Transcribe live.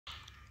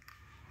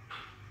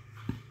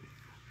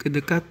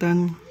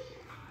Kedekatan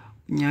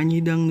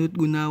penyanyi dangdut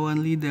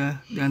Gunawan LIDA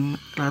dan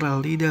RARA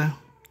LIDA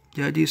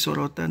jadi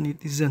sorotan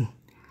netizen.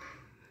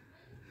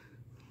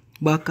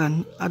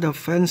 Bahkan ada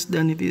fans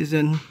dan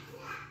netizen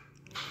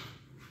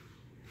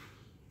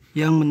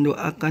yang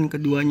mendoakan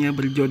keduanya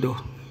berjodoh.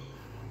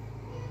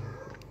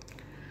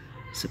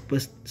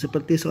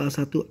 Seperti salah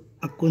satu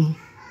akun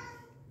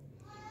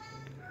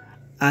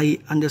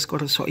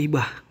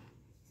 _soibah.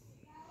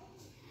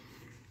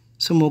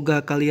 Semoga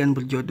kalian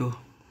berjodoh.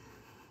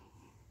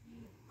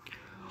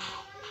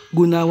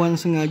 Gunawan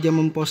sengaja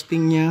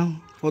mempostingnya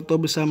foto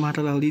bersama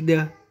RARA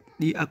LIDA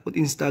di akun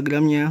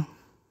Instagramnya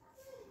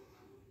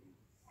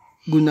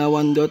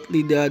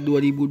Gunawan.lida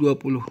 2020.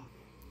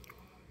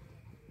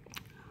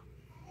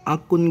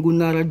 Akun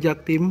Gunara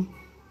Jaktim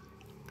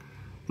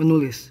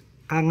menulis,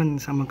 kangen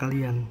sama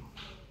kalian.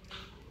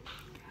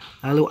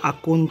 Lalu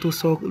akun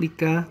Tusok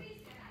Lika,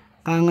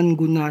 kangen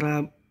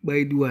Gunara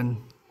by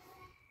Duan.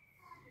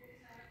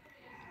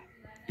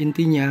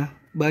 Intinya,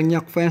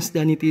 banyak fans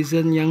dan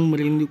netizen yang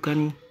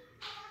merindukan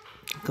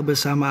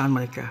kebersamaan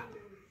mereka.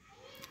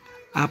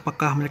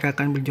 Apakah mereka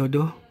akan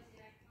berjodoh?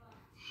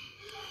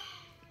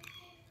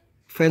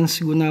 Fans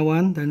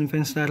Gunawan dan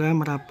fans RARA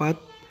merapat,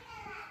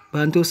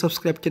 bantu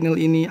subscribe channel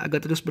ini agar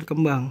terus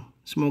berkembang.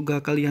 Semoga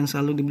kalian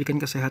selalu diberikan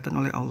kesehatan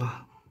oleh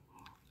Allah.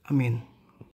 Amin.